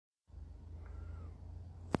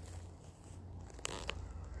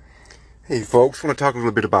Hey folks, I want to talk a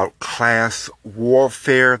little bit about class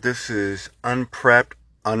warfare. This is unprepped,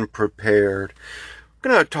 unprepared.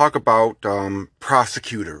 I'm going to talk about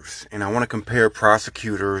prosecutors, and I want to compare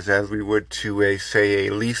prosecutors as we would to say,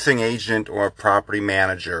 a leasing agent or a property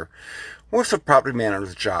manager. What's a property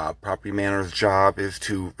manager's job? Property manager's job is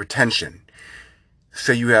to retention.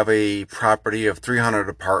 Say you have a property of 300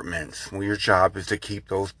 apartments. Well, your job is to keep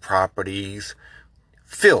those properties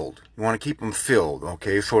filled. You want to keep them filled,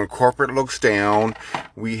 okay? So when corporate looks down,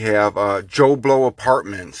 we have Joe Blow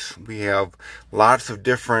Apartments. We have lots of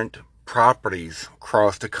different properties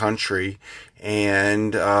across the country.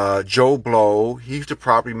 And Joe Blow, he's the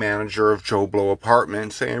property manager of Joe Blow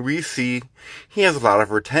Apartments. And we see he has a lot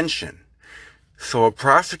of retention. So a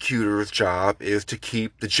prosecutor's job is to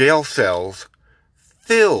keep the jail cells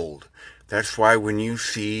filled. That's why when you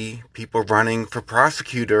see people running for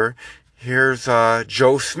prosecutor, here's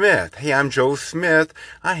Joe Smith. Hey, I'm Joe Smith.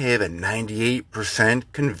 I have a 98%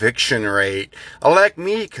 conviction rate. Elect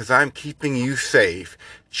me because I'm keeping you safe.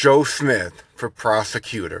 Joe Smith for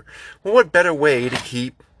prosecutor. Well, what better way to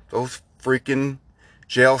keep those freaking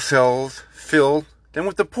jail cells filled than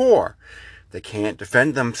with the poor? They can't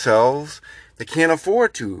defend themselves. They can't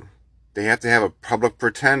afford to. They have to have a public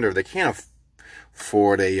pretender. They can't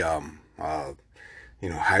afford a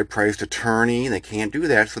high-priced attorney. They can't do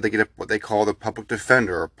that, so they get what they call the public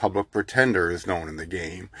defender, or public pretender is known in the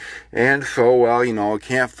game. And so,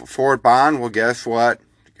 can't afford bond. Well, guess what?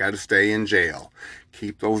 You got to stay in jail.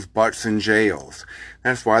 Keep those butts in jails.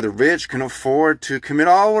 That's why the rich can afford to commit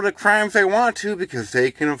all of the crimes they want to, because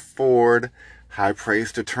they can afford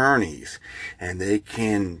high-priced attorneys, and they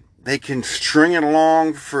can string it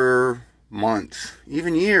along for months,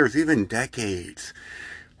 even years, even decades.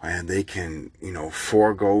 And they can,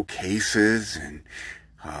 forego cases and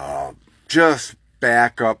just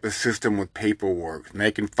back up the system with paperwork. And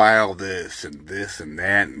they can file this and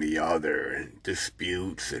that and the other, and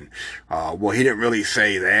disputes. And, well, he didn't really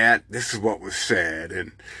say that. This is what was said.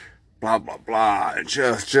 And blah, blah, blah. And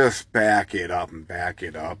just back it up and back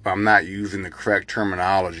it up. I'm not using the correct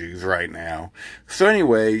terminologies right now. So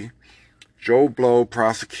anyway, Joe Blow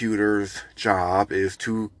prosecutor's job is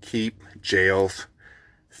to keep jails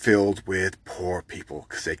filled with poor people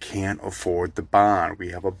because they can't afford the bond. We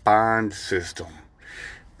have a bond system.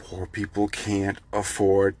 Poor people can't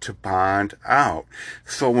afford to bond out.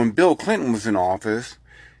 So when Bill Clinton was in office,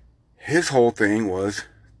 his whole thing was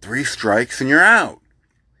 3 strikes and you're out.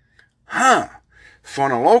 So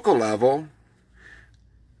on a local level,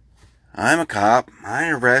 I'm a cop. I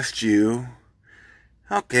arrest you.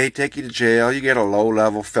 Okay, take you to jail. You get a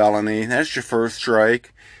low-level felony. That's your first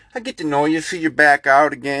strike. I get to know you, see you back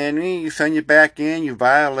out again. You send you back in. You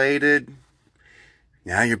violated.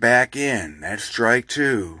 Now you're back in. That's strike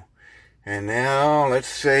 2. And now let's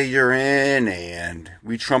say you're in and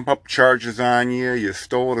we trump up charges on you. You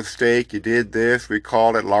stole a steak. You did this. We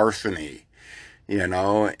call it larceny.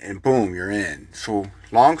 And boom, you're in. So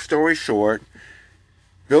long story short,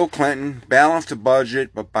 Bill Clinton balanced the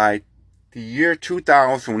budget, but by the year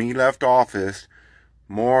 2000, when he left office,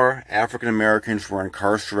 more African Americans were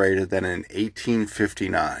incarcerated than in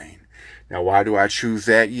 1859. Now, why do I choose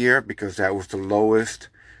that year? Because that was the lowest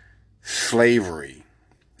slavery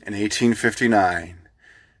in 1859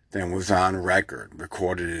 than was on record,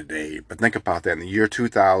 recorded today. But think about that. In the year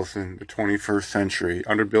 2000, the 21st century,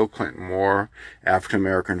 under Bill Clinton, more African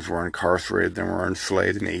Americans were incarcerated than were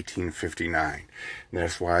enslaved in 1859. And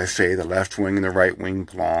that's why I say the left wing and the right wing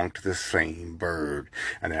belong to the same bird.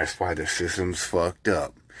 And that's why the system's fucked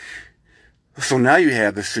up. So now you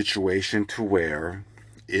have the situation to where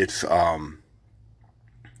it's, you don't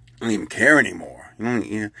even care anymore.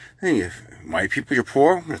 White people, you're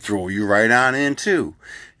poor, I'm going to throw you right on in too.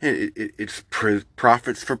 It's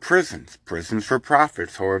profits for prisons for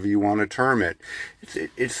profits, however you want to term it.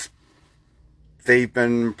 They've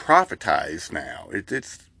been privatized now.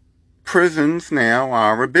 It's prisons now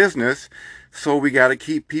are a business, so we got to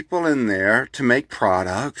keep people in there to make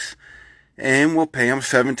products, and we'll pay them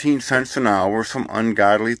 17 cents an hour, some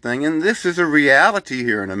ungodly thing. And this is a reality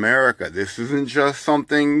here in America. This isn't just some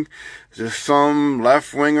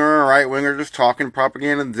left-winger or right-winger just talking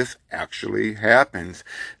propaganda. This actually happens.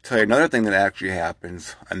 I'll tell you another thing that actually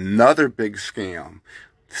happens. Another big scam.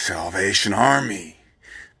 Salvation Army.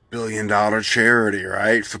 Billion-dollar charity,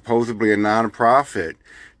 right? Supposedly a non-profit.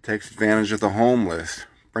 Takes advantage of the homeless.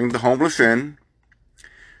 Bring the homeless in.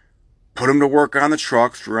 Put them to work on the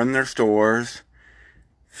trucks, run their stores,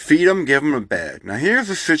 feed them, give them a bed. Now here's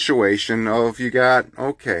a situation of you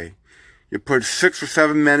put 6 or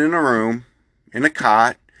 7 men in a room, in a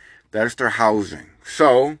cot, that's their housing.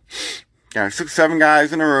 So, got 6 or 7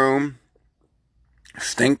 guys in a room,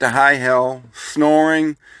 Stink to high hell.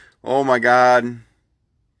 Snoring. Oh my God.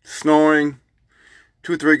 Snoring.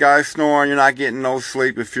 2-3 guys snoring. You're not getting no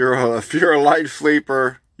sleep. If you're a light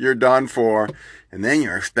sleeper, you're done for. And then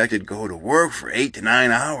you're expected to go to work for 8 to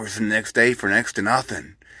 9 hours the next day for next to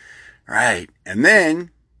nothing. Right. And then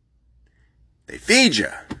they feed you.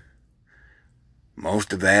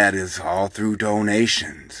 Most of that is all through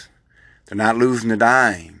donations. They're not losing a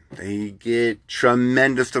dime. They get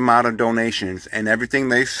tremendous amount of donations, and everything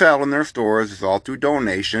they sell in their stores is all through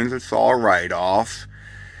donations. It's all write-offs.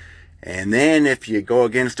 And then if you go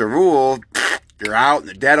against the rule, you're out in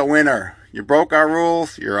the dead of winter. You broke our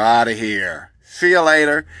rules, you're out of here. See you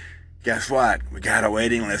later. Guess what? We got a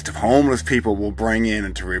waiting list of homeless people we'll bring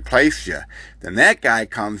in to replace you. Then that guy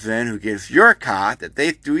comes in who gets your cot that they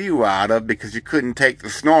threw you out of because you couldn't take the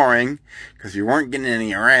snoring, because you weren't getting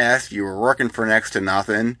any rest, you were working for next to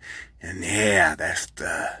nothing. And yeah, that's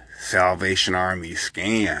the Salvation Army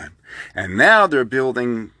scam. And now they're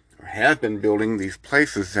building, or have been building, these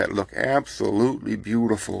places that look absolutely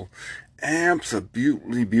beautiful.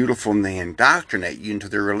 Absolutely beautiful, and they indoctrinate you into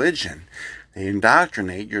their religion. They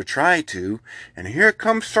indoctrinate, you try to, and here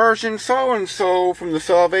comes Sergeant so-and-so from the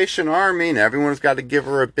Salvation Army, and everyone's got to give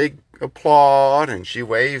her a big applaud, and she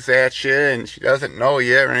waves at you, and she doesn't know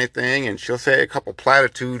you or anything, and she'll say a couple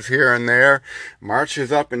platitudes here and there,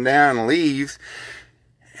 marches up and down and leaves,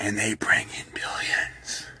 and they bring in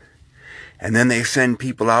billions. And then they send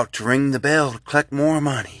people out to ring the bell to collect more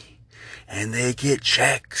money, and they get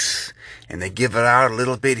checks. And they give it out a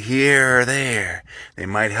little bit here or there. They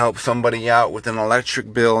might help somebody out with an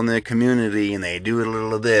electric bill in their community, and they do a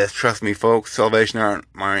little of this. Trust me, folks, Salvation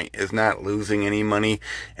Army is not losing any money,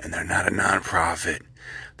 and they're not a nonprofit.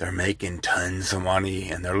 They're making tons of money,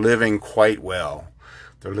 and they're living quite well.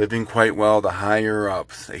 They're living quite well, the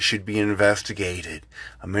higher-ups. They should be investigated.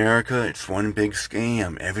 America, it's one big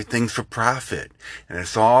scam. Everything's for profit, and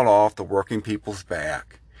it's all off the working people's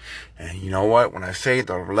back. And you know what? When I say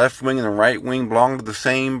the left wing and the right wing belong to the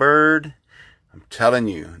same bird, I'm telling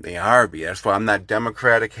you, they are. That's why I'm not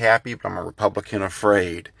Democratic happy, but I'm a Republican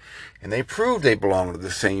afraid. And they proved they belong to the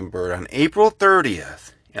same bird on April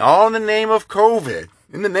 30th. All in the name of COVID.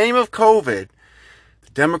 In the name of COVID, the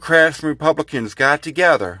Democrats and Republicans got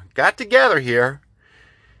together here,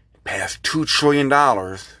 passed $2 trillion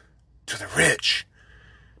to the rich.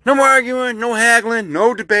 No arguing, no haggling,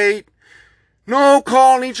 no debate. No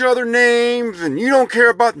calling each other names, and you don't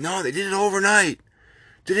care about... No, they did it overnight.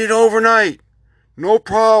 No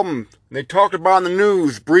problem. They talked about it in the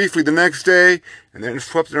news briefly the next day, and then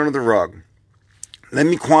swept it under the rug. Let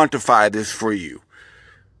me quantify this for you.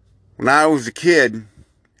 When I was a kid,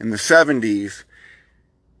 in the 70s,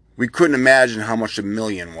 we couldn't imagine how much a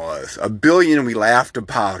million was. A billion, we laughed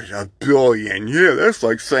about it. A billion. Yeah, that's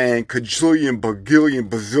like saying cajillion, bagillion,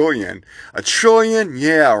 bazillion. A trillion?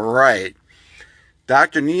 Yeah, right.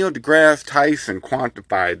 Dr. Neil deGrasse Tyson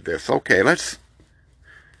quantified this. Okay, let's...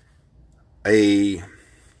 $1,000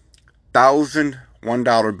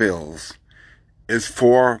 $1 bills is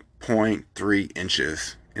 4.3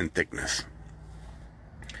 inches in thickness.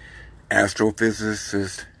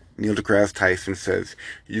 Astrophysicist Neil deGrasse Tyson says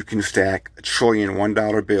you can stack $1 trillion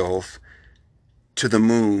 $1 bills to the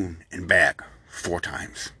moon and back 4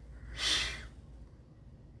 times.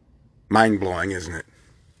 Mind-blowing, isn't it?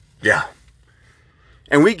 Yeah.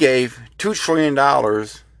 And we gave $2 trillion,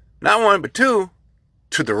 not one but two,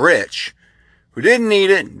 to the rich, who didn't need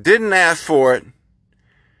it, didn't ask for it,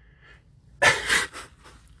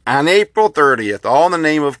 on April 30th, all in the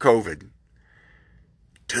name of COVID,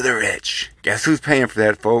 to the rich. Guess who's paying for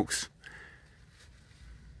that, folks?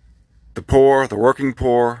 The poor, the working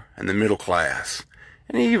poor, and the middle class.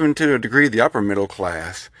 And even to a degree, the upper middle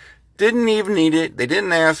class. Didn't even need it, they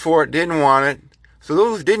didn't ask for it, didn't want it. So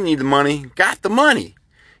those who didn't need the money, got the money.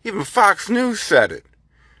 Even Fox News said it.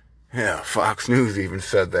 Yeah, Fox News even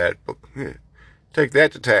said that. But yeah, take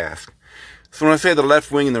that to task. So when I say the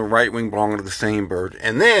left wing and the right wing belong to the same bird,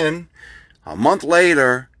 and then a month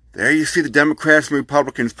later, there you see the Democrats and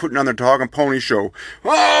Republicans putting on their dog and pony show.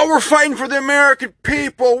 Oh, we're fighting for the American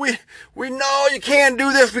people. We know you can't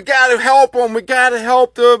do this. We got to help them. We got to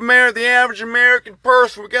help the average American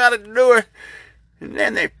person. We got to do it. And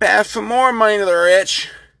then they passed some more money to the rich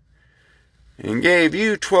and gave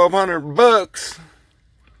you $1,200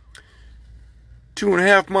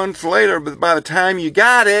 2.5 months later, but by the time you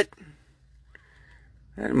got it,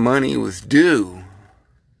 that money was due.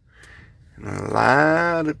 And a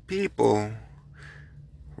lot of people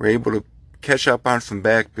were able to catch up on some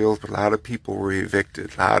back bills, but a lot of people were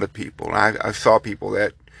evicted. A lot of people. I saw people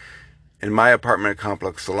that, in my apartment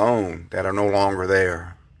complex alone, that are no longer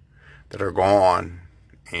there, that are gone.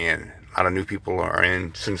 and a lot of new people are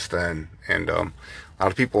in since then. And a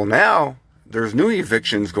lot of people now, there's new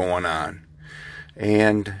evictions going on.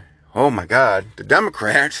 And, oh my God, the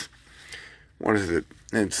Democrats, what is it?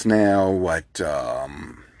 It's now,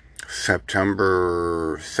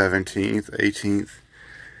 September 17th, 18th?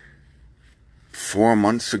 4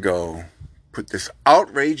 months ago, put this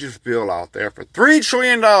outrageous bill out there for $3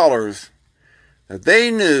 trillion that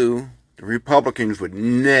they knew the Republicans would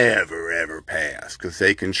never, ever pass because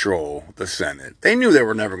they control the Senate. They knew they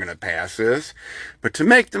were never going to pass this. But to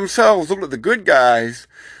make themselves look like the good guys,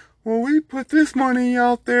 well, we put this money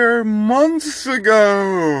out there months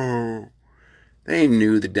ago. They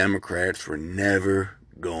knew the Democrats were never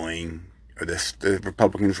going, or the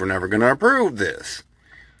Republicans were never going to approve this.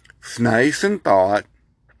 It's nice in thought,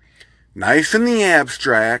 nice in the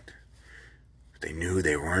abstract, but they knew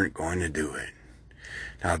they weren't going to do it.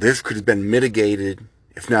 Now, this could have been mitigated,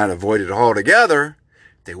 if not avoided altogether.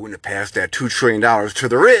 They wouldn't have passed that $2 trillion to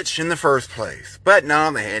the rich in the first place. But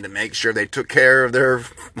no, they had to make sure they took care of their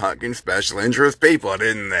fucking special interest people,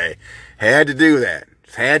 didn't they? Had to do that.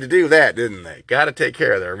 Had to do that, didn't they? Got to take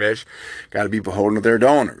care of their rich. Got to be beholden to their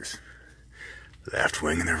donors. The left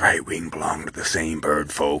wing and the right wing belong to the same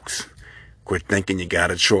bird, folks. Quit thinking you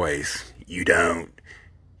got a choice. You don't.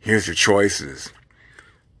 Here's your choices.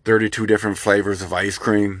 32 different flavors of ice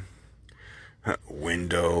cream.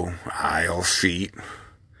 Window, aisle, seat.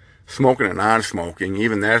 Smoking and non-smoking.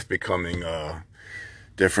 Even that's becoming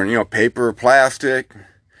different. Paper or plastic.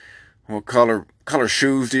 What color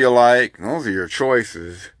shoes do you like? Those are your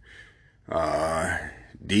choices.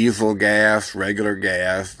 Diesel gas, regular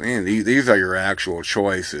gas. These are your actual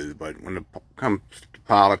choices. But when it comes to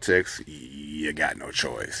politics, you got no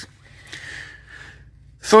choice.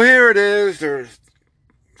 So here it is. They're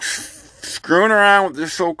screwing around with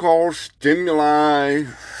this so-called stimulus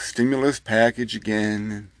package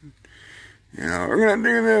again. We're gonna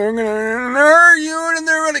do this. We're gonna hurt you, and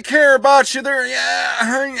they really care about you.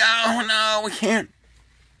 No, we can't.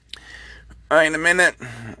 Wait a minute.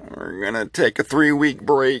 We're gonna take a 3-week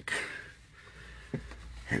break.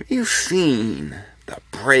 Have you seen the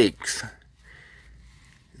breaks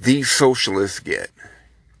these socialists get?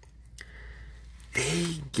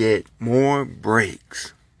 They get more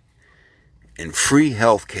breaks and free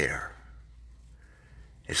health care.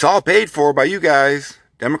 It's all paid for by you guys.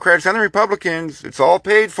 Democrats and the Republicans, it's all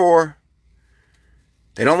paid for.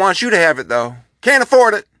 They don't want you to have it, though. Can't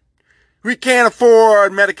afford it. We can't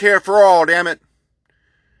afford Medicare for all, damn it.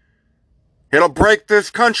 It'll break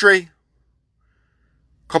this country.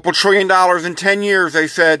 $2 trillion in 10 years, they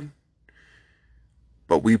said.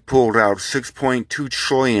 But we pulled out $6.2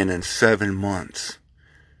 trillion in 7 months.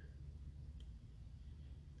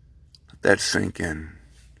 Let that sink in.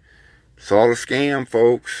 It's all a scam,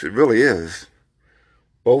 folks. It really is.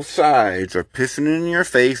 Both sides are pissing in your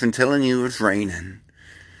face and telling you it's raining.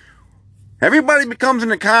 Everybody becomes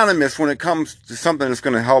an economist when it comes to something that's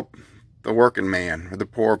going to help the working man or the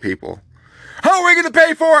poor people. How are we going to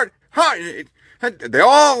pay for it? They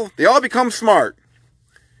all become smart.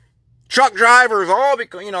 Truck drivers all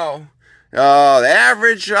become, the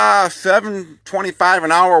average $7.25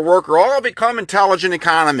 an hour worker all become intelligent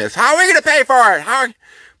economists. How are we going to pay for it?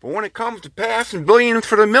 But when it comes to passing billions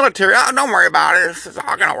for the military, don't worry about it. This is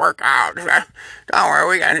all going to work out. Don't worry.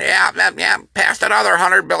 We got, pass another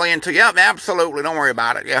 $100 billion to you. Absolutely. Don't worry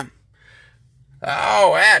about it. Yeah.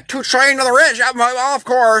 Oh, yeah. $2 trillion to the rich. Yeah, well, of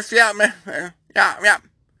course. Yeah.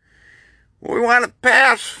 We want to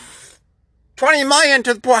pass $20 million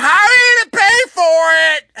to the poor. How are you going to pay for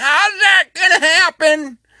it? How's that going to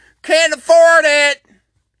happen? Can't afford it.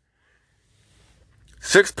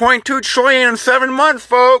 $6.2 trillion in 7 months,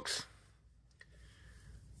 folks.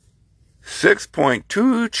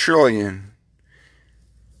 $6.2 trillion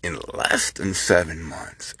in less than 7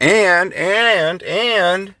 months. And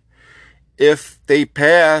if they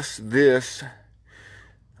pass this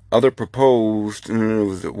other proposed, it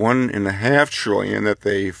was $1.5 trillion that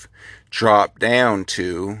they've dropped down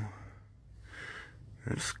to,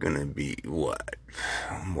 it's going to be what?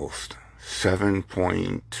 Almost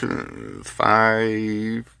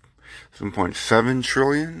 7.7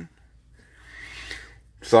 trillion.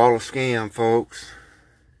 It's all a scam, folks.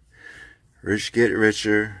 Rich get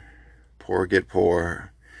richer, poor get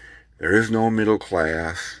poorer. There is no middle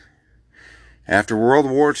class. After World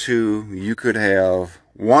War II, you could have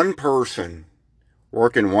one person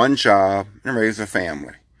working one job and raise a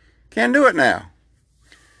family. Can't do it now.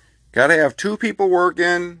 Gotta have 2 people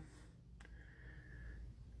working.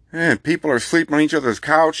 And people are sleeping on each other's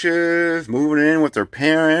couches, moving in with their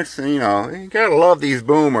parents. And, you gotta love these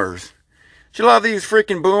boomers. Do you love these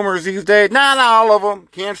freaking boomers these days? Not all of them.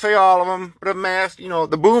 Can't say all of them. But a mass,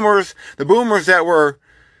 the boomers that were,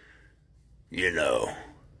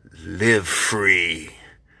 live free.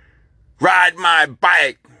 Ride my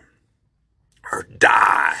bike or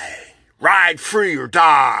die. Ride free or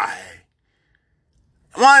die.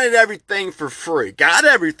 Wanted everything for free. Got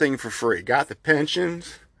everything for free. Got the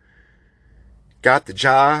pensions. Got the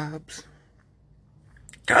jobs.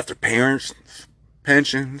 Got their parents'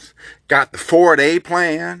 pensions. Got the Ford A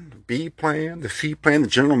plan, the B plan, the C plan, the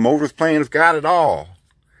General Motors plan. Got it all.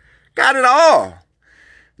 Got it all.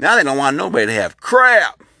 Now they don't want nobody to have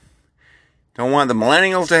crap. Don't want the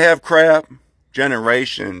millennials to have crap.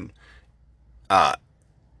 Generation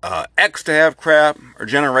X to have crap, or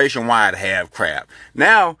Generation Y to have crap.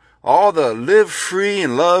 Now, all the live free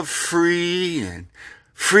and love free and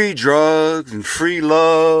free drugs and free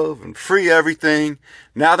love and free everything.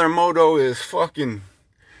 Now their motto is fucking,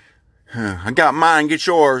 I got mine, get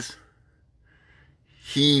yours.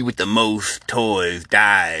 He with the most toys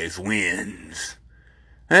dies, wins.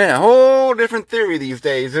 Yeah, a whole different theory these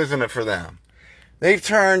days, isn't it, for them? They've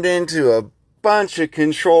turned into a bunch of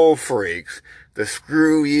control freaks. The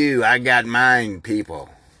screw you, I got mine people.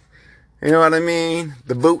 You know what I mean?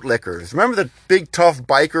 The bootlickers. Remember the big tough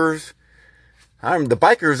bikers? The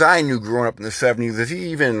bikers I knew growing up in the 70s, if you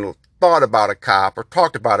even thought about a cop or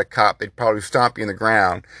talked about a cop, they'd probably stomp you in the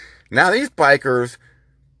ground. Now these bikers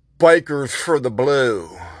for the blue.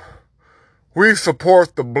 We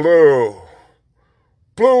support the blue.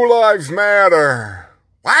 Blue lives matter.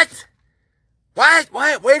 What?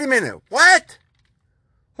 Wait a minute. What?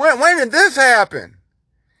 When did this happen?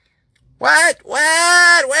 What?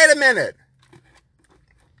 Wait a minute.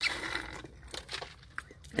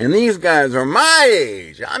 And these guys are my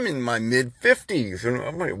age. I'm in my mid-50s. And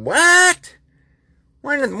I'm like, what?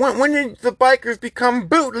 When did the bikers become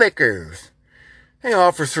bootlickers? Hey,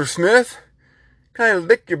 Officer Smith, can I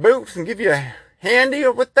lick your boots and give you a handy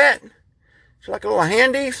with that? Would you like a little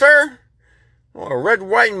handy, sir? A red,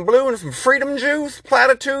 white, and blue and some freedom juice?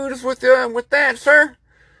 Platitudes with that, sir?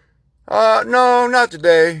 No, not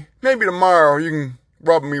today. Maybe tomorrow you can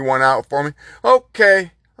rub me one out for me.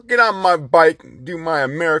 Okay, I'll get on my bike and do my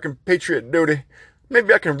American patriot duty.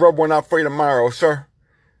 Maybe I can rub one out for you tomorrow, sir.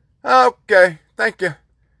 Okay, thank you.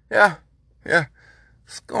 Yeah.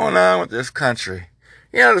 What's going on with this country?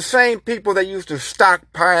 The same people that used to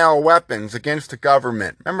stockpile weapons against the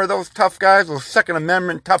government. Remember those tough guys, those Second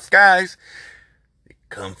Amendment tough guys? They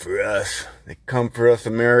come for us. They come for us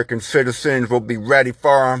American citizens. We'll be ready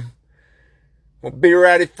for them. We'll be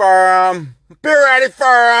ready for them. Be ready for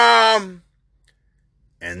them.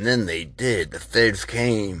 And then they did. The feds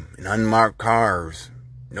came in unmarked cars.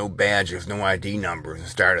 No badges, no ID numbers, and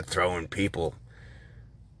started throwing people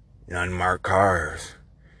in unmarked cars.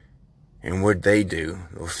 And what'd they do,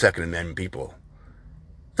 those Second Amendment people?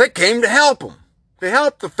 They came to help them. They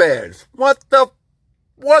helped the feds. What the,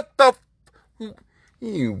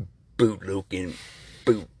 you bootlicking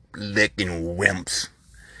wimps.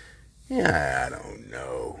 Yeah, I don't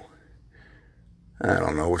know. I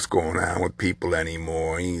don't know what's going on with people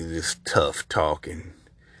anymore. You just tough talking.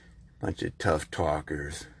 Bunch of tough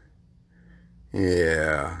talkers.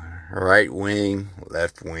 Yeah, right wing,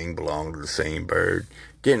 left wing belong to the same bird.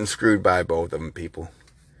 Getting screwed by both of them, people.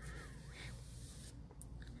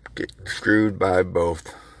 Getting screwed by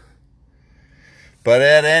both. But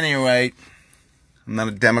at any rate, I'm not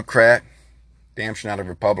a Democrat. Damn sure not a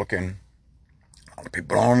Republican. A lot of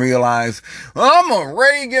people don't realize I'm a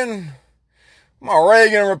Reagan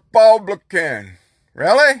Republican.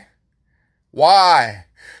 Really? Why?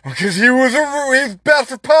 Because he was he's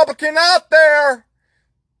best Republican out there.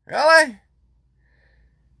 Really?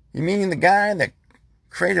 You mean the guy that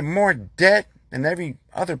created more debt than every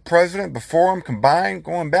other president before him combined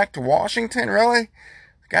going back to Washington? Really?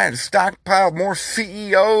 The guy that stockpiled more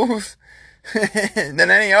CEOs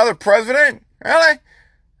than any other president? Really?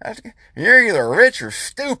 You're either rich or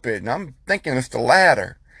stupid, and I'm thinking it's the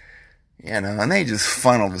latter. And they just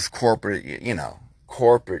funnel this corporate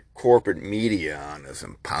media on us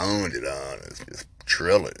and pound it on us, just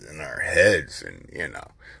drill it in our heads, and I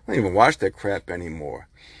don't even watch that crap anymore.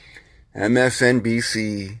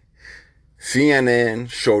 MSNBC, CNN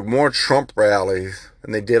showed more Trump rallies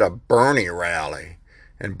than they did a Bernie rally.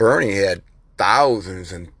 And Bernie had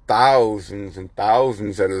thousands and thousands and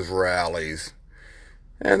thousands at his rallies.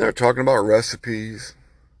 And they're talking about recipes.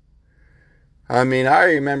 I mean, I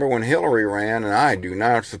remember when Hillary ran, and I do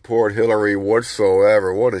not support Hillary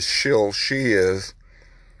whatsoever. What a shill she is.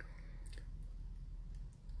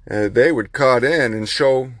 They would cut in and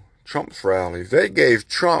show Trump's rallies. They gave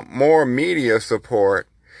Trump more media support.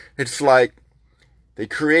 It's like They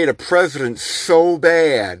create a president so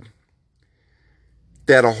bad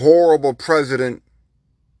that a horrible president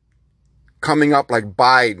coming up like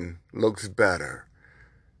Biden looks better.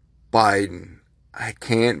 Biden. I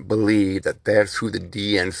can't believe that that's who the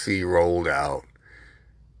DNC rolled out.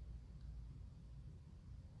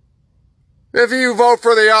 If you vote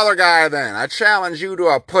for the other guy, then I challenge you to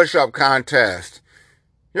a push-up contest.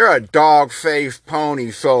 You're a dog-faced pony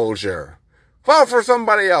soldier. Vote for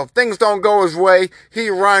somebody else. Things don't go his way.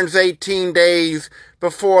 He runs 18 days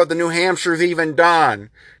before the New Hampshire's even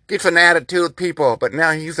done. Gets an attitude with people, but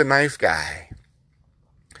now he's a nice guy.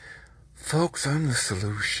 Folks, I'm the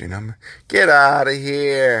solution. Get out of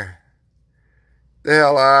here. The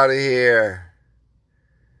hell out of here.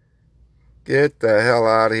 Get the hell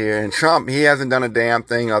out of here. And Trump, he hasn't done a damn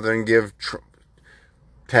thing other than give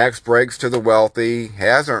tax breaks to the wealthy.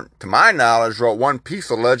 Hasn't, to my knowledge, wrote one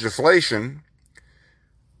piece of legislation.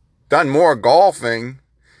 Done more golfing.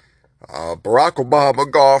 Barack Obama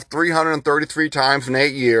golfed 333 times in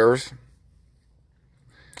 8 years.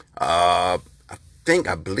 I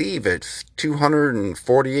believe it's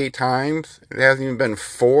 248 times. It hasn't even been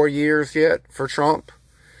 4 years yet for Trump.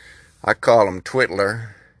 I call him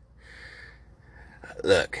Twitler.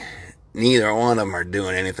 Look, neither one of them are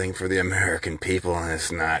doing anything for the American people, and it's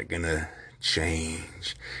not going to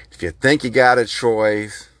change. If you think you got a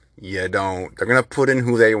choice, you don't. They're going to put in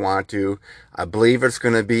who they want to. I believe it's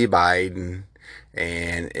going to be Biden.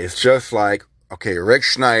 And it's just like, okay, Rick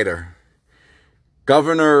Schneider,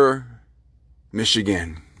 Governor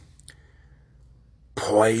Michigan,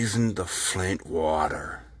 poisoned the Flint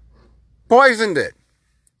water. Poisoned it.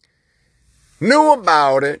 Knew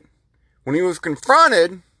about it. When he was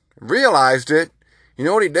confronted, realized it, you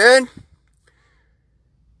know what he did?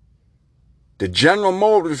 The General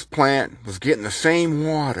Motors plant was getting the same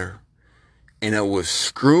water, and it was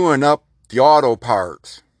screwing up the auto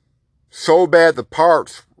parts. So bad the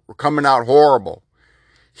parts were coming out horrible.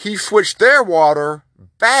 He switched their water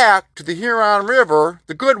back to the Huron River,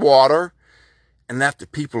 the good water, and left the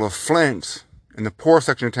people of Flint, in the poor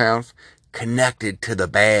section of towns, connected to the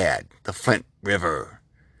bad, the Flint River.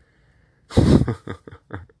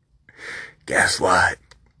 Guess what?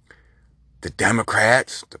 The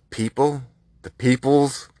Democrats, the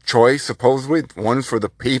people's choice, supposedly, the ones for the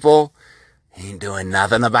people, ain't doing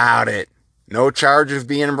nothing about it. No charges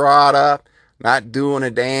being brought up, not doing a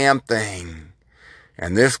damn thing.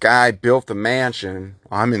 And this guy built the mansion.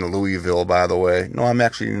 I'm in Louisville, by the way. No, I'm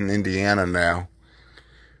actually in Indiana now.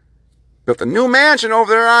 Built a new mansion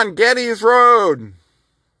over there on Geddes Road.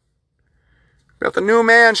 Built a new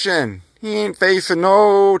mansion. He ain't facing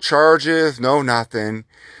no charges, no nothing.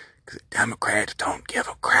 Because the Democrats don't give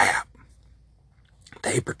a crap.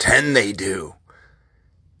 They pretend they do.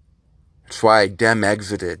 That's why Dem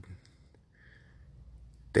exited.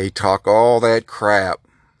 They talk all that crap.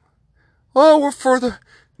 Oh, we're for the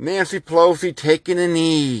Nancy Pelosi taking a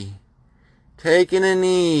knee. Taking a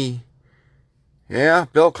knee. Yeah,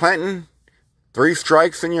 Bill Clinton, 3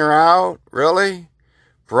 strikes and you're out. Really?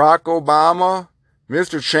 Barack Obama,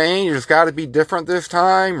 Mr. Change, it's got to be different this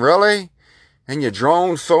time. Really? And you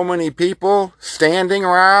droned so many people. Standing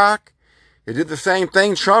Rock. You did the same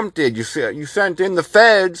thing Trump did. You sent in the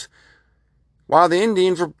feds while the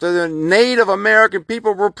Native American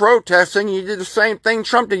people were protesting. You did the same thing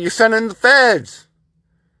Trump did. You sent in the feds.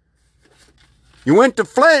 You went to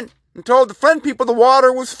Flint and told the Flint people the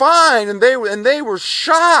water was fine, and they were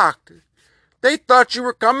shocked. They thought you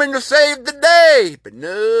were coming to save the day, but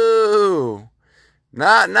no. No,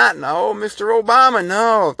 Mr. Obama,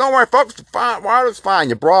 no. Don't worry, folks, the water's fine.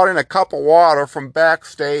 You brought in a cup of water from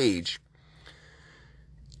backstage.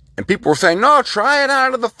 And people were saying, no, try it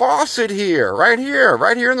out of the faucet here right here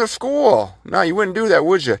in the school. No, you wouldn't do that,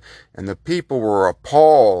 would you? And the people were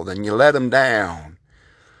appalled, and you let them down.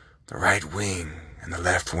 The right wing and the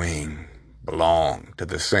left wing belong to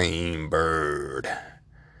the same bird.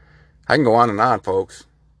 I can go on and on, folks.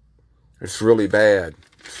 It's really bad.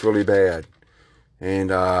 It's really bad. And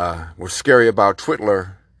we're scary about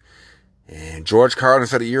Twitler. And George Carlin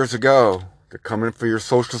said it years ago. They're coming for your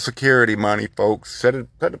Social Security money, folks. Said it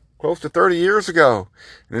close to 30 years ago.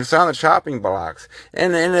 And it's on the chopping blocks.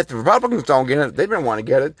 And if the Republicans don't get it, they've been wanting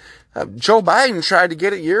to get it. Joe Biden tried to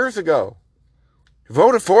get it years ago. He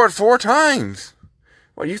voted for it 4 times.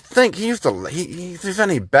 Well, you think he's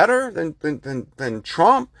any better than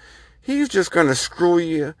Trump? He's just going to screw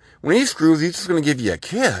you. When he screws, he's just going to give you a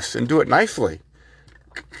kiss and do it nicely.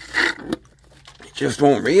 You just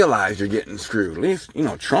won't realize you're getting screwed. At least,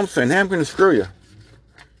 Trump's saying, hey, I'm going to screw you.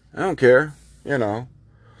 I don't care,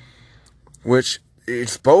 Which,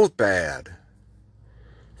 it's both bad.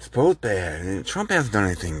 It's both bad. And Trump hasn't done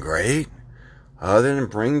anything great other than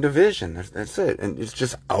bring division. That's it. And it's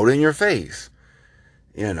just out in your face,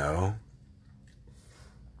 you know.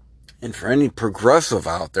 And for any progressive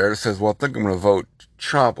out there that says, well, I think I'm going to vote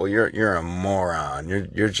Trump, well, you're a moron.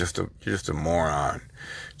 You're just a moron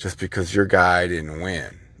just because your guy didn't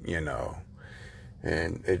win, you know.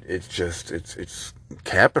 And it's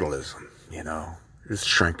capitalism, you know. It's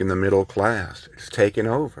shrinking the middle class. It's taking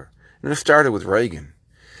over. And it started with Reagan.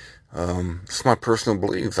 It's my personal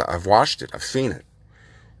beliefs. I've watched it. I've seen it.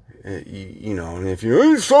 You know, and if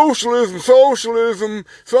you're socialism,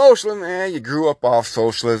 you grew up off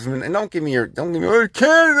socialism, and don't give me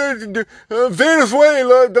Canada,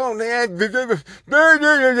 Venezuela,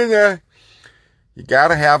 you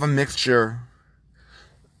gotta have a mixture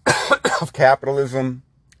of capitalism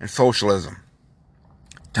and socialism.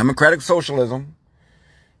 Democratic socialism,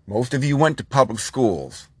 most of you went to public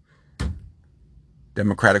schools.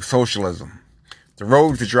 Democratic socialism. The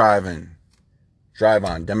roads you drive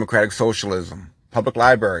on, democratic socialism. Public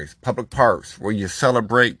libraries, public parks, where you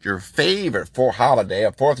celebrate your favorite holiday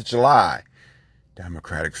of 4th of July.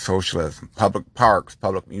 Democratic socialism. Public parks,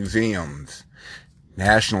 public museums,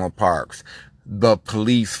 national parks. The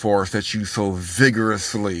police force that you so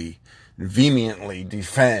vigorously and vehemently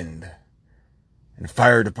defend. And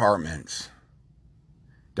fire departments.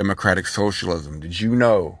 Democratic socialism. Did you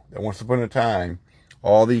know that once upon a time,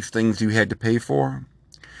 all these things you had to pay for?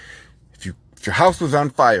 If your house was on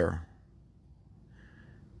fire,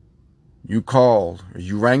 you called, or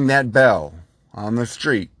you rang that bell on the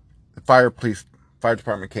street, the fire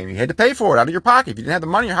department came. You had to pay for it out of your pocket. If you didn't have the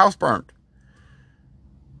money, your house burnt.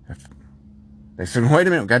 They said, wait a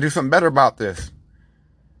minute, we've got to do something better about this.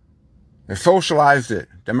 They socialized it.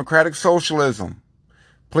 Democratic socialism.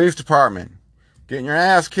 Police department. Getting your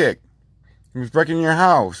ass kicked. He was breaking your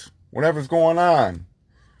house. Whatever's going on.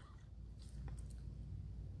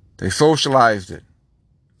 They socialized it.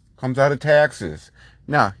 Comes out of taxes.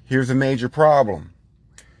 Now, here's a major problem.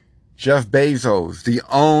 Jeff Bezos, the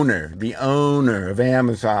owner of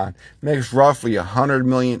Amazon, makes roughly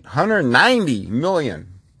 $190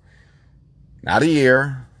 million. Not a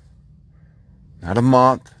year, not a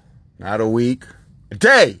month, not a week, a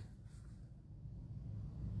day.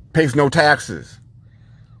 Pays no taxes.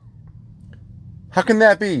 How can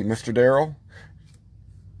that be, Mr. Darrell?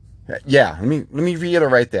 Yeah, let me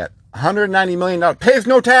reiterate that. $190 million, pays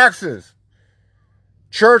no taxes.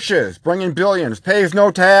 Churches, bringing billions, pays no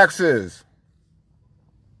taxes.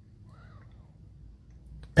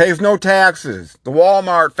 Pays no taxes. The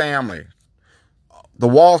Walmart family, the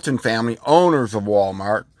Walton family, owners of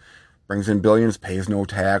Walmart, brings in billions, pays no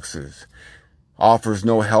taxes. Offers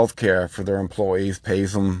no health care for their employees,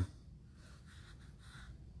 pays them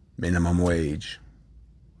minimum wage.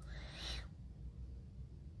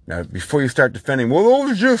 Now, before you start defending, well,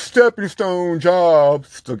 those are just stepping stone jobs.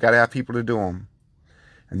 Still got to have people to do them.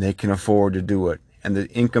 And they can afford to do it. And the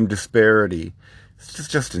income disparity, it's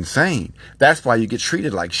just insane. That's why you get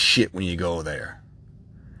treated like shit when you go there.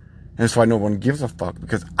 And that's why no one gives a fuck,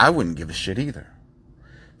 because I wouldn't give a shit either.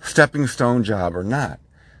 Stepping stone job or not.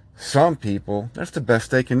 Some people, that's the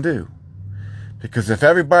best they can do. Because if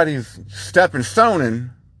everybody's stepping stoning,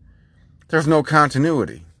 there's no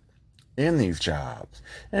continuity in these jobs.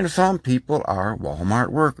 And some people are Walmart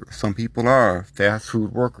workers. Some people are fast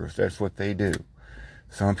food workers. That's what they do.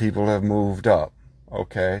 Some people have moved up.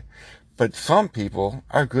 Okay? But some people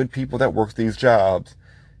are good people that work these jobs.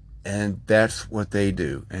 And that's what they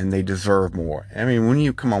do. And they deserve more. I mean, when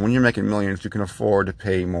you're making millions, you can afford to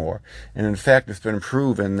pay more. And in fact, it's been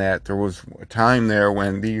proven that there was a time there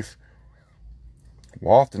when these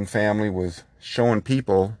Walton family was showing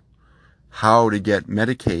people how to get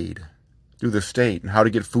Medicaid through the state and how to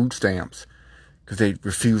get food stamps because they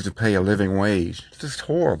refuse to pay a living wage. It's just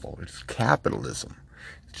horrible. It's capitalism.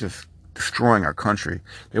 It's just destroying our country.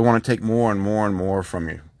 They want to take more and more and more from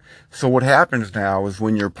you. So what happens now is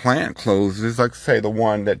when your plant closes, like say the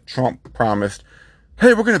one that Trump promised,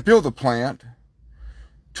 hey, we're going to build a plant.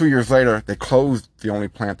 2 years later, they closed the only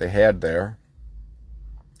plant they had there.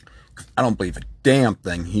 I don't believe a damn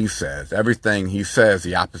thing he says. Everything he says,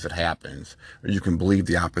 the opposite happens. Or you can believe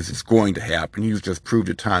the opposite's going to happen. He's just proved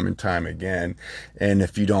it time and time again. And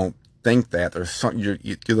if you don't think that,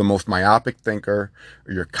 you're the most myopic thinker,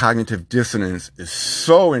 or your cognitive dissonance is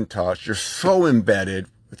so in touch, you're so embedded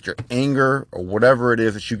with your anger or whatever it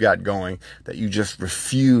is that you got going that you just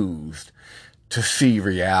refused to see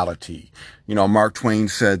reality. You know, Mark Twain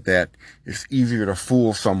said that it's easier to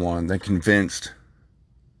fool someone than convinced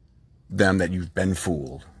them that you've been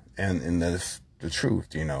fooled. And that's the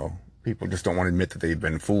truth, you know. People just don't want to admit that they've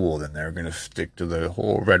been fooled, and they're going to stick to the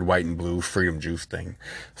whole red, white, and blue freedom juice thing.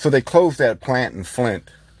 So they closed that plant in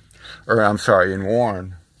in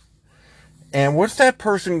Warren. And what's that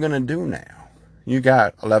person going to do now? You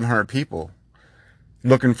got 1,100 people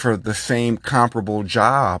looking for the same comparable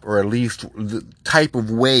job, or at least the type of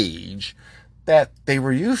wage that they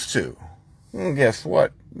were used to. And guess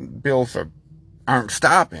what? Bills aren't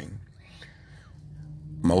stopping.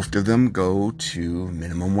 Most of them go to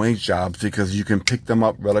minimum wage jobs because you can pick them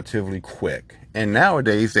up relatively quick. And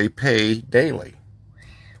nowadays they pay daily.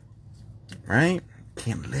 Right?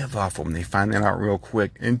 Can't live off of them. They find that out real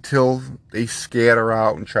quick until they scatter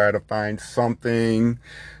out and try to find something.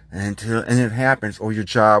 And it happens. Or your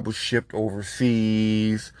job was shipped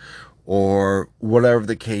overseas, or whatever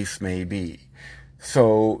the case may be.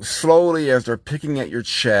 So slowly, as they're picking at your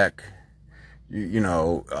check,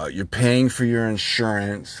 you're paying for your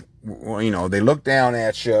insurance. Well, they look down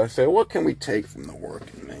at you and say, what can we take from the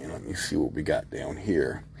working man? Let me see what we got down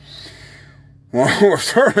here. Well, we're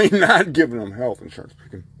certainly not giving them health insurance.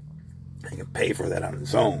 They can pay for that on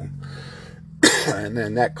its own. And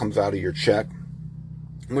then that comes out of your check,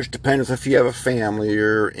 which depends if you have a family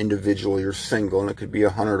or individual, you're single, and it could be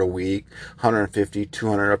 $100 a week, $150,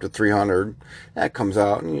 $200, up to $300. That comes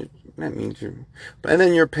out, and that means and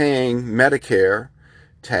then you're paying Medicare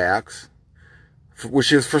tax,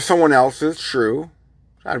 which is for someone else's, true.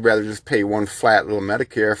 I'd rather just pay one flat little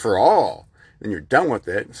Medicare for all, then you're done with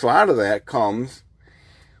it. So out of that comes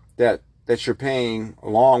that you're paying,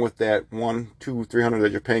 along with that $100, $200, $300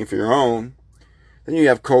 that you're paying for your own. Then you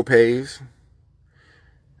have co-pays,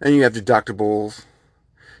 then you have deductibles,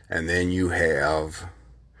 and then you have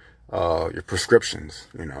your prescriptions.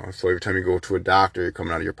 So every time you go to a doctor, you're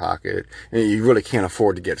coming out of your pocket, and you really can't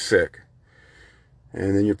afford to get sick.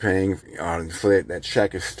 And then you're paying, so that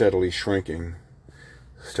check is steadily shrinking.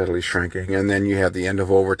 And then you have the end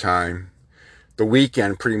of overtime. The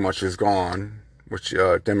weekend pretty much is gone, which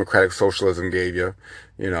democratic socialism gave you.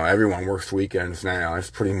 Everyone works weekends now.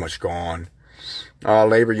 It's pretty much gone.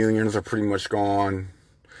 Labor unions are pretty much gone.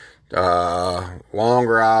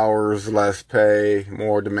 Longer hours, less pay,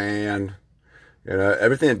 more demand.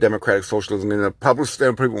 Everything in democratic socialism.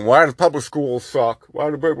 People, why do public schools suck? Why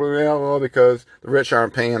do people? Well, because the rich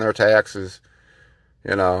aren't paying their taxes.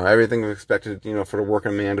 Everything is expected, for the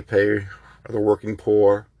working man to pay, or the working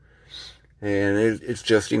poor. And it's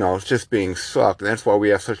just, it's just being sucked. And that's why we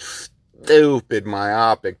have such stupid,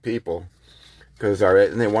 myopic people.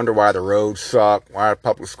 And they wonder why the roads suck, why the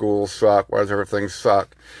public schools suck, why does everything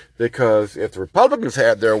suck. Because if the Republicans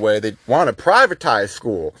had their way, they'd want to privatize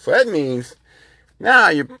school. So that means now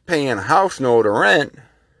you're paying a house note or rent.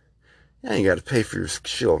 Yeah, you got to pay for your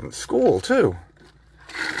children's school too.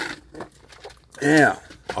 Yeah,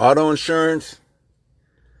 auto insurance,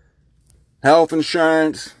 health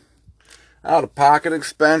insurance, out-of-pocket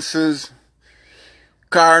expenses,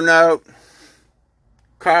 car note,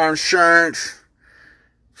 car insurance,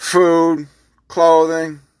 food,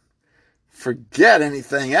 clothing. Forget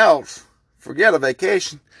anything else. Forget a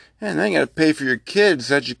vacation. And then you got to pay for your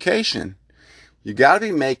kids' education. You got to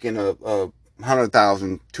be making a $100,000,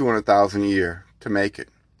 $200,000 a year to make it.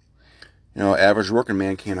 Average working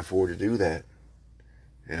man can't afford to do that.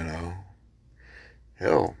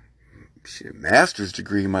 Hell, master's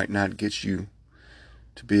degree might not get you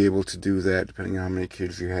to be able to do that, depending on how many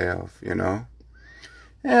kids you have.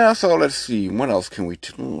 Yeah, so let's see. What else can we...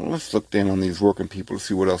 let's look down on these working people to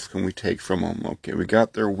see what else can we take from them. Okay, we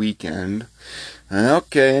got their weekend.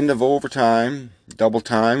 Okay, end of overtime. Double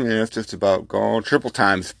time, yeah, it's just about gone. Triple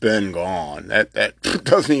time's been gone. That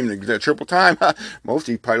doesn't even exist. Triple time, most of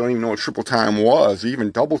you probably don't even know what triple time was.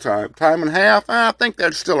 Even double time. Time and a half, I think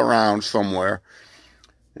that's still around somewhere.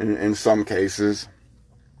 In some cases.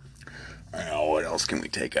 What else can we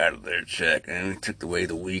take out of their check? And we took away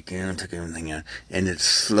the weekend, took everything out, and it's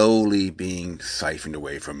slowly being siphoned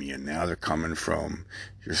away from you. And now they're coming from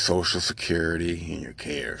your Social Security and your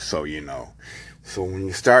care. So So when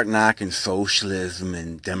you start knocking socialism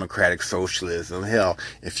and democratic socialism, hell,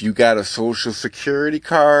 if you got a Social Security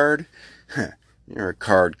card, you're a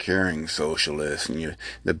card-carrying socialist. And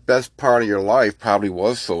the best part of your life probably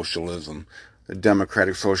was socialism. The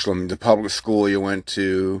democratic socialism, the public school you went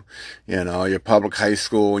to, your public high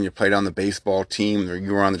school, and you played on the baseball team, or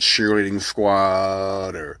you were on the cheerleading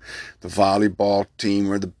squad, or the volleyball team,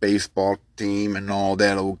 or the baseball team, and all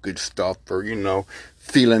that old good stuff, or,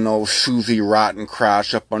 feeling old Susie Rotten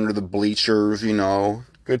crotch up under the bleachers,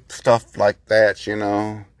 good stuff like that,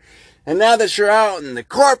 And now that you're out in the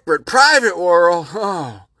corporate, private world,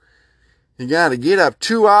 you gotta get up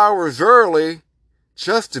 2 hours early,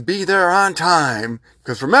 just to be there on time.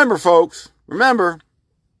 Because remember, folks, remember,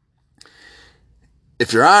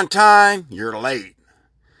 if you're on time, you're late.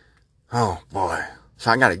 Oh, boy. So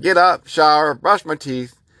I got to get up, shower, brush my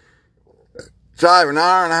teeth, drive an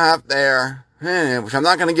hour and a half there, which I'm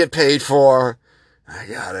not going to get paid for. I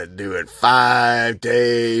got to do it 5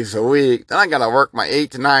 days a week. Then I got to work my 8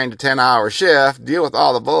 to 9 to 10 hour shift, deal with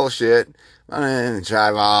all the bullshit, and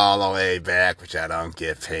drive all the way back, which I don't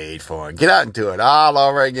get paid for. Get out and do it all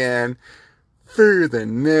over again for the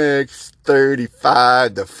next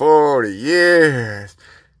 35 to 40 years.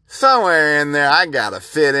 Somewhere in there, I gotta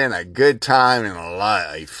fit in a good time in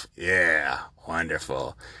life. Yeah,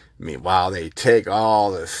 wonderful. Meanwhile, they take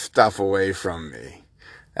all this stuff away from me.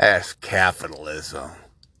 That's capitalism.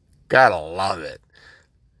 Gotta love it.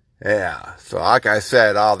 Yeah, so like I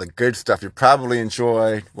said, all the good stuff you probably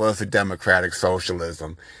enjoyed was the democratic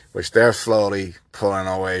socialism, which they're slowly pulling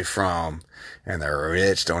away from. And the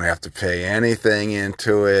rich don't have to pay anything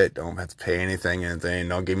into it. Don't have to pay anything into it.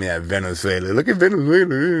 Don't give me that Venezuela. Look at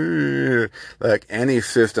Venezuela. Like, any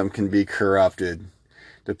system can be corrupted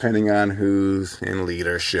depending on who's in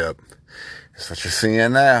leadership. That's what you're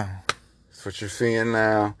seeing now. That's what you're seeing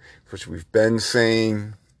now. That's what we've been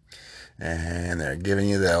seeing. And they're giving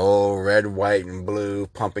you the old red, white, and blue,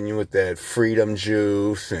 pumping you with that freedom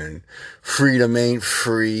juice, and freedom ain't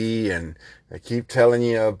free, and they keep telling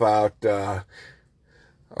you about our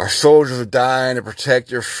soldiers are dying to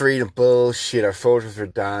protect your freedom. Bullshit. Our soldiers are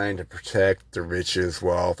dying to protect the rich's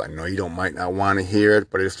wealth. I know you might not want to hear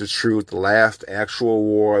it, but it's the truth. The last actual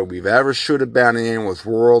war we've ever should have been in was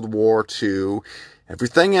World War II.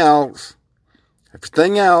 Everything else has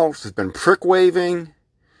been prick waving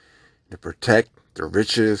to protect the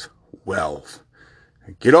rich's wealth.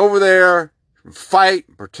 Get over there and fight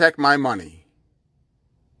and protect my money.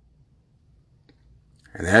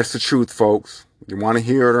 And that's the truth, folks. You want to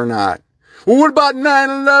hear it or not. Well, what about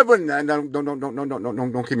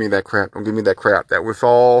 9/11? Don't give me that crap. Don't give me that crap. That was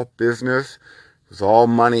all business. It was all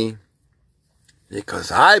money.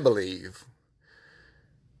 Because I believe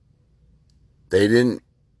they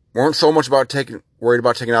weren't so much worried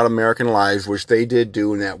about taking out American lives, which they did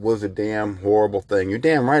do, and that was a damn horrible thing. You're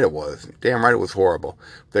damn right it was. Damn right it was horrible.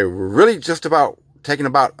 They were really just about taking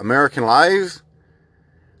about American lives.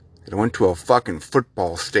 They went to a fucking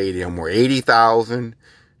football stadium where 80,000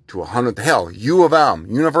 to 100, hell, U of M,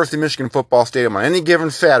 University of Michigan football stadium on any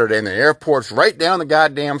given Saturday, and the airport's right down the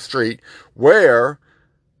goddamn street where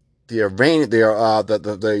the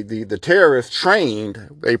terrorists trained.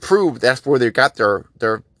 They proved that's where they got their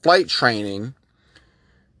flight training.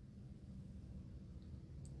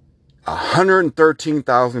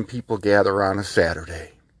 113,000 people gather on a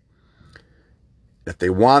Saturday. If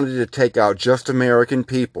they wanted to take out just American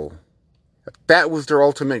people, if that was their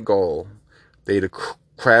ultimate goal, they'd have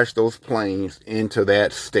crashed those planes into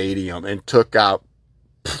that stadium and took out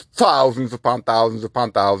thousands upon thousands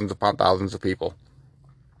upon thousands upon thousands of people.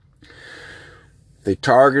 They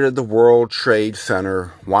targeted the World Trade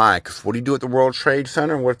Center. Why? Because what do you do at the World Trade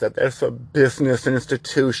Center? What's that? That's a business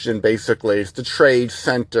institution, basically. It's the trade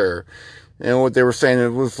center. And what they were saying, it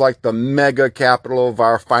was like the mega capital of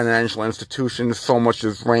our financial institutions. So much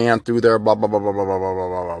is ran through there, blah, blah, blah, blah, blah, blah, blah,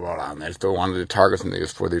 blah, blah, blah. And they still wanted to target us, and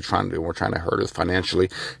that's what they're trying to do. We're trying to hurt us financially.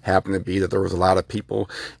 Happened to be that there was a lot of people,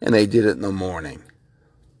 and they did it in the morning.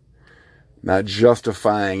 Not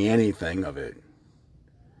justifying anything of it.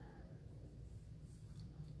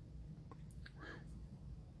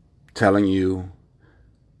 Telling you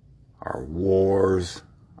our wars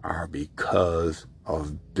are because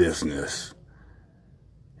of business.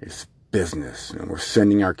 It's business. And we're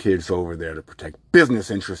sending our kids over there to protect business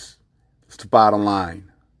interests. It's the bottom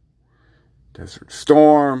line. Desert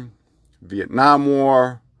Storm, Vietnam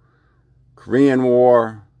War, Korean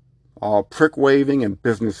War, all prick waving and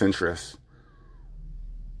business interests.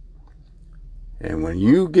 And when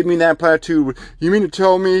you give me that platitude, you mean to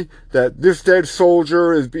tell me that this dead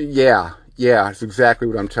soldier is... Yeah, that's exactly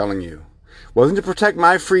what I'm telling you. Wasn't to protect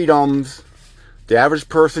my freedoms, the average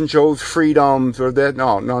person, Joe's freedoms, or that...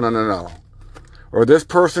 No. Or this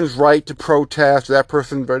person's right to protest, or that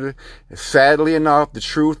person's... Sadly enough, the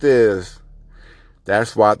truth is,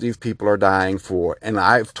 that's what these people are dying for. And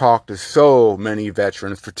I've talked to so many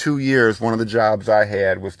veterans. For 2 years, one of the jobs I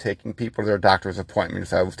had was taking people to their doctor's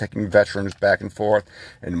appointments. I was taking veterans back and forth,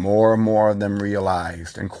 and more of them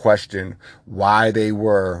realized and questioned why they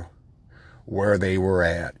were where they were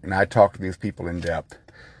at. And I talked to these people in depth.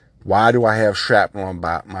 Why do I have shrapnel on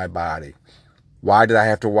my body? Why did I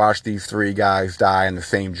have to watch these 3 guys die in the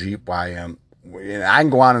same Jeep I am? I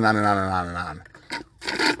can go on and on and on and on and on.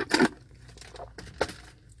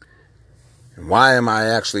 why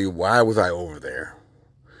was I over there?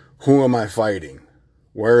 Who am I fighting?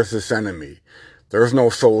 Where is this enemy? There's no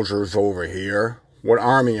soldiers over here. What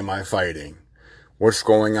army am I fighting? What's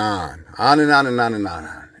going on? On and on and on and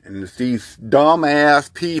on. And it's these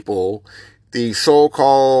dumbass people, these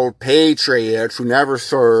so-called patriots who never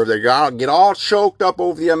served, they get all choked up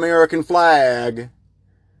over the American flag.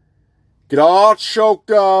 Get all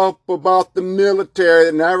choked up about the military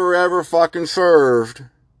that never ever fucking served.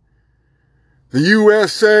 The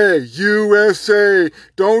USA,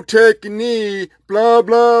 don't take a knee, blah,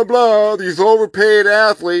 blah, blah. These overpaid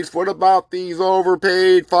athletes, what about these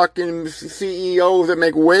overpaid fucking CEOs that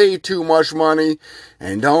make way too much money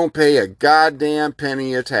and don't pay a goddamn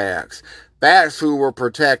penny of tax? That's who we're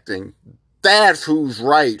protecting. That's whose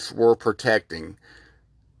rights we're protecting.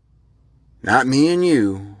 Not me and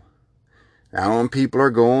you. Now when people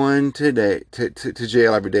are going today to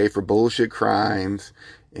jail every day for bullshit crimes,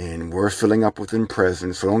 and we're filling up within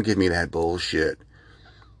prison, so don't give me that bullshit.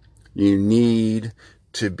 Your anger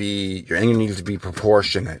needs to be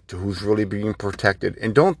proportionate to who's really being protected.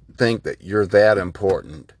 And don't think that you're that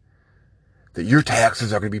important, that your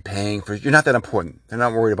taxes are going to be paying for. You're not that important. They're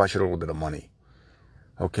not worried about your little bit of money.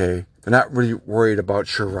 Okay? They're not really worried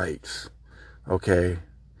about your rights. Okay?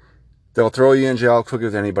 They'll throw you in jail quicker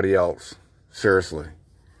than anybody else. Seriously.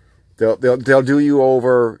 They'll do you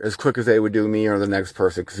over as quick as they would do me or the next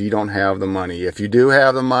person because you don't have the money. If you do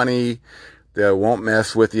have the money, they won't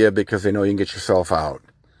mess with you because they know you can get yourself out.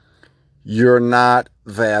 You're not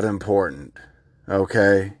that important,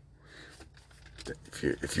 okay?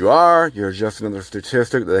 If you are, you're just another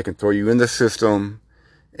statistic that they can throw you in the system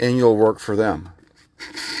and you'll work for them.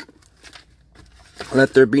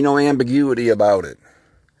 Let there be no ambiguity about it.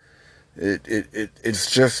 It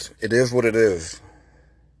is what it is.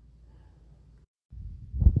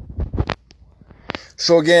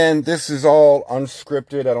 So again, this is all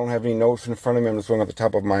unscripted. I don't have any notes in front of me. I'm just going off the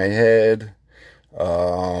top of my head.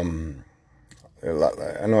 I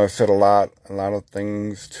know I've said a lot of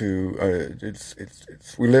things to,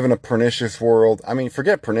 we live in a pernicious world. I mean,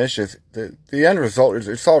 forget pernicious. The end result is,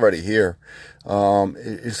 it's already here.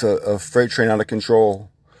 It's a freight train out of control.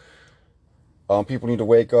 People need to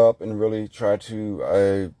wake up and really try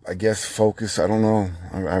to, I guess, focus. I don't know.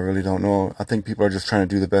 I really don't know. I think people are just trying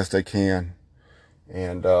to do the best they can.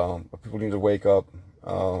 And people need to wake up.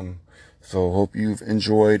 So hope you've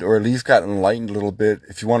enjoyed or at least gotten enlightened a little bit.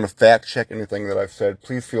 If you want to fact check anything that I've said,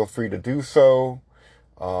 please feel free to do so.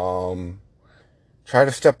 Try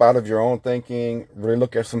to step out of your own thinking. Really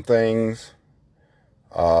look at some things.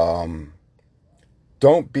 Don't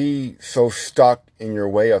be so stuck in your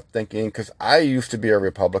way of thinking. Because I used to be a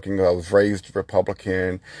Republican. I was raised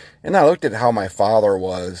Republican. And I looked at how my father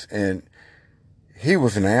was. And he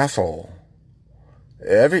was an asshole.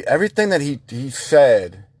 Everything that he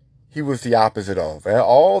said, he was the opposite of.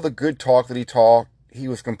 All the good talk that he talked, he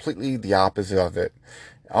was completely the opposite of it.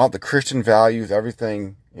 All the Christian values,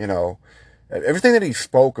 everything, everything that he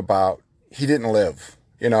spoke about, he didn't live,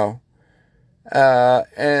 And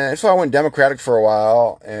so I went Democratic for a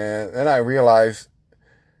while, and then I realized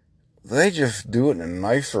they just do it in a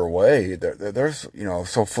nicer way. They're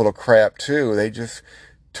so full of crap too. They just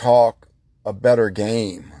talk a better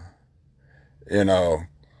game.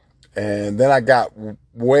 And then I got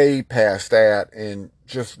way past that and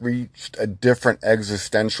just reached a different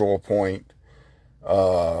existential point,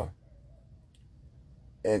 and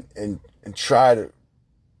try to,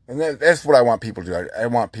 and that's what I want people to do. I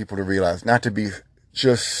want people to realize not to be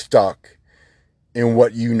just stuck in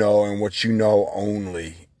what you know and what you know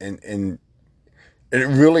only. And it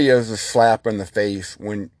really is a slap in the face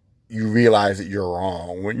when you realize that you're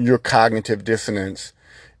wrong, when you're cognitive dissonance,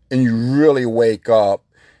 and you really wake up,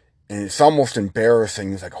 and it's almost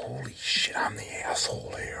embarrassing. It's like, holy shit, I'm the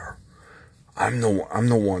asshole here. I'm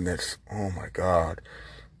the one that's, oh my God.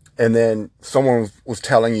 And then someone was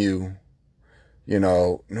telling you,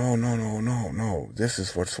 no, this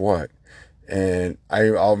is what's what. And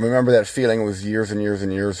I'll remember that feeling. It was years and years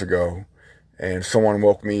and years ago. And someone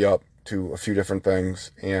woke me up to a few different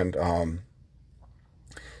things. And,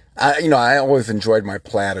 I always enjoyed my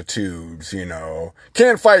platitudes,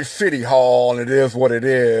 can't fight City Hall and it is what it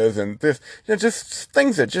is. And this, just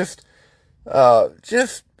things that just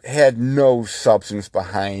had no substance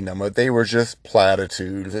behind them. But they were just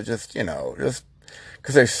platitudes. It just, just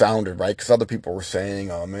because they sounded right, because other people were saying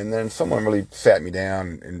them. And then someone really sat me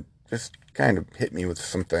down and just kind of hit me with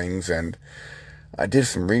some things. And I did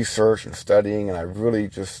some research and studying, and I really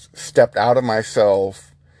just stepped out of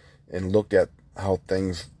myself and looked at how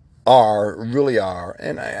things really are.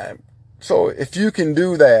 And so if you can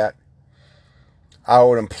do that, I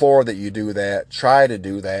would implore that you do that. Try to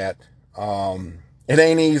do that. It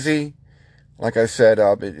ain't easy. Like I said,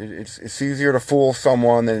 it's easier to fool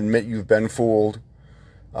someone than admit you've been fooled.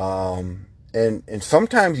 And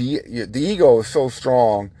sometimes the ego is so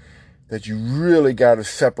strong that you really got to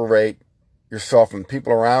separate yourself from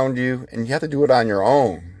people around you, and you have to do it on your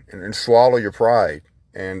own and swallow your pride.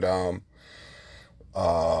 And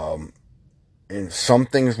some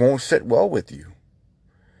things won't sit well with you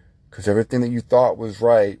because everything that you thought was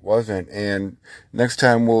right wasn't. And next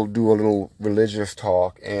time we'll do a little religious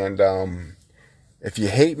talk. And if you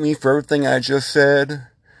hate me for everything I just said,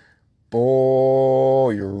 boy,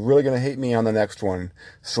 you're really going to hate me on the next one.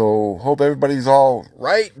 So hope everybody's all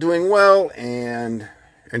right, doing well, and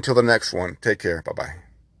until the next one, take care. Bye-bye.